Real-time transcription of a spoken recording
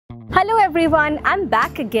Hello everyone, I'm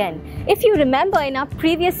back again. If you remember in our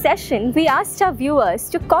previous session, we asked our viewers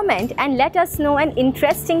to comment and let us know an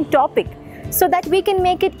interesting topic so that we can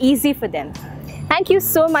make it easy for them. Thank you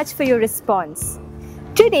so much for your response.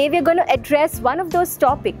 Today we're going to address one of those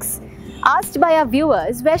topics asked by our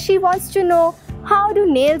viewers where she wants to know how do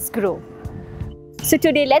nails grow. So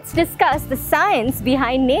today let's discuss the science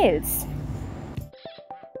behind nails.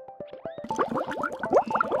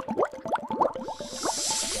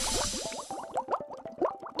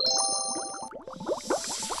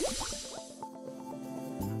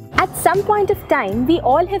 At some point of time, we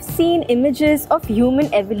all have seen images of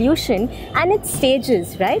human evolution and its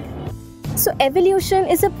stages, right? So evolution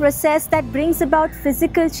is a process that brings about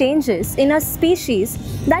physical changes in a species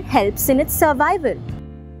that helps in its survival.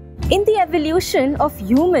 In the evolution of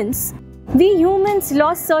humans, we humans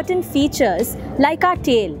lost certain features like our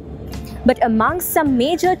tail. But amongst some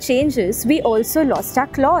major changes, we also lost our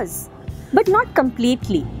claws. But not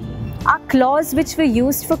completely. Our claws, which were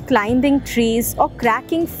used for climbing trees or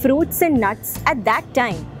cracking fruits and nuts at that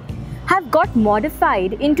time, have got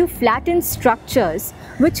modified into flattened structures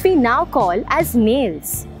which we now call as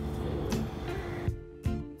nails.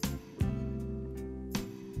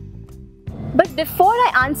 But before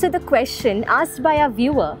I answer the question asked by our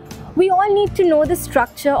viewer, we all need to know the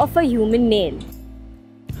structure of a human nail.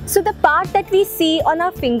 So the part that we see on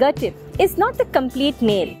our fingertip is not the complete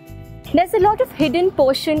nail. There's a lot of hidden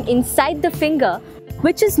portion inside the finger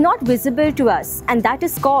which is not visible to us, and that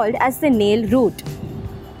is called as the nail root.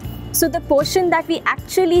 So the portion that we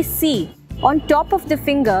actually see on top of the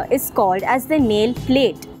finger is called as the nail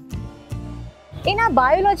plate. In our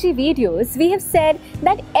biology videos, we have said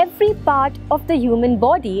that every part of the human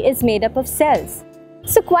body is made up of cells.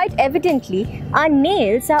 So quite evidently, our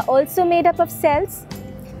nails are also made up of cells.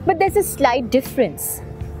 But there's a slight difference.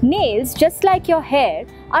 Nails, just like your hair,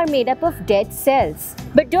 are made up of dead cells.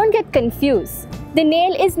 But don't get confused. The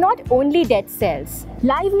nail is not only dead cells.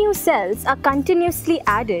 Live new cells are continuously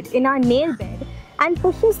added in our nail bed and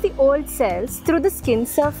pushes the old cells through the skin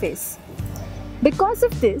surface. Because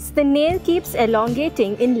of this, the nail keeps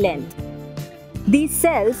elongating in length. These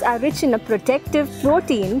cells are rich in a protective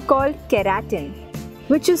protein called keratin,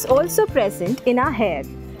 which is also present in our hair.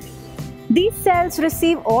 These cells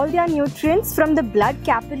receive all their nutrients from the blood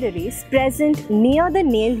capillaries present near the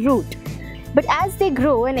nail root. But as they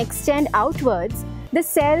grow and extend outwards, the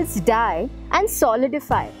cells die and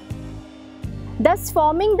solidify, thus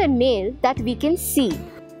forming the nail that we can see.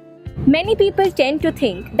 Many people tend to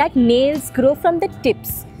think that nails grow from the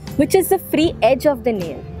tips, which is the free edge of the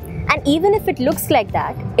nail. And even if it looks like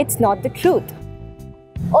that, it's not the truth.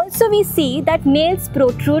 Also, we see that nails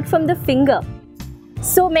protrude from the finger.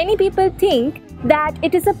 So many people think that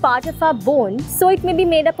it is a part of our bone, so it may be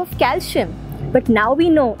made up of calcium. But now we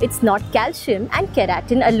know it's not calcium and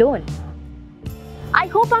keratin alone. I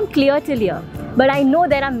hope I'm clear till here, but I know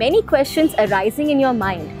there are many questions arising in your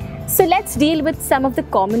mind. So let's deal with some of the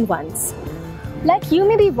common ones. Like, you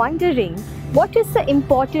may be wondering, what is the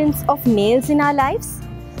importance of nails in our lives?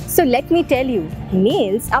 So let me tell you,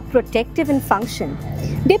 nails are protective in function.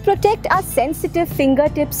 They protect our sensitive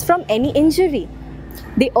fingertips from any injury.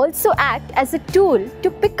 They also act as a tool to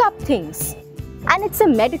pick up things. And it's a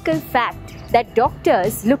medical fact that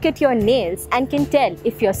doctors look at your nails and can tell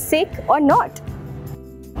if you're sick or not.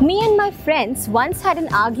 Me and my friends once had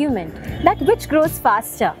an argument that which grows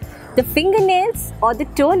faster, the fingernails or the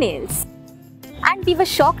toenails. And we were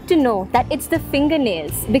shocked to know that it's the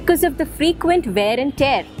fingernails because of the frequent wear and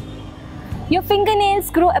tear. Your fingernails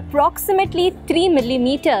grow approximately 3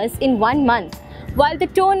 millimeters in 1 month, while the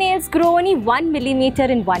toenails grow only 1 millimeter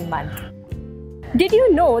in 1 month. Did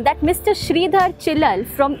you know that Mr. Sridhar Chillal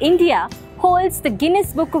from India holds the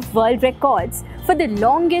Guinness Book of World Records for the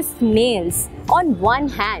longest nails on one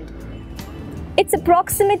hand? It's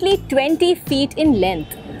approximately 20 feet in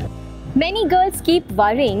length. Many girls keep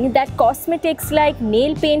worrying that cosmetics like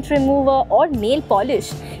nail paint remover or nail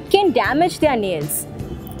polish can damage their nails.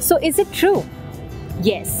 So is it true?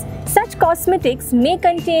 Yes. Such cosmetics may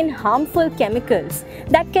contain harmful chemicals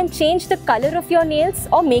that can change the color of your nails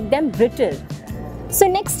or make them brittle. So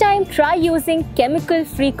next time, try using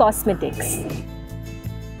chemical-free cosmetics.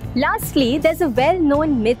 Lastly, there's a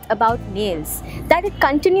well-known myth about nails that it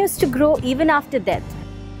continues to grow even after death.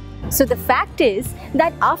 So the fact is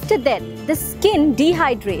that after death, the skin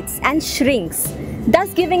dehydrates and shrinks,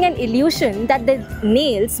 thus giving an illusion that the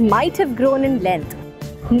nails might have grown in length.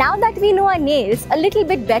 Now that we know our nails a little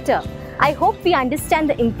bit better, I hope we understand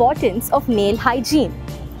the importance of nail hygiene.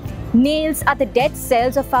 Nails are the dead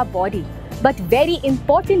cells of our body. but very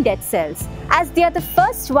important dead cells, as they are the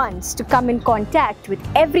first ones to come in contact with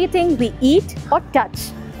everything we eat or touch.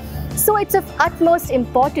 So it's of utmost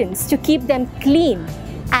importance to keep them clean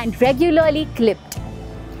and regularly clipped.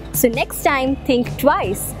 So next time, think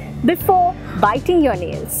twice before biting your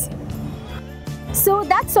nails. So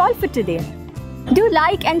that's all for today. Do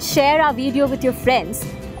like and share our video with your friends.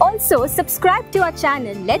 Also, subscribe to our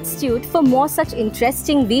channel Letstute for more such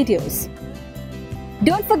interesting videos.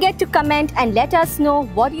 Don't forget to comment and let us know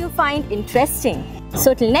what you find interesting.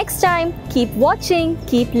 So till next time, keep watching,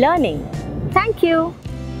 keep learning. Thank you.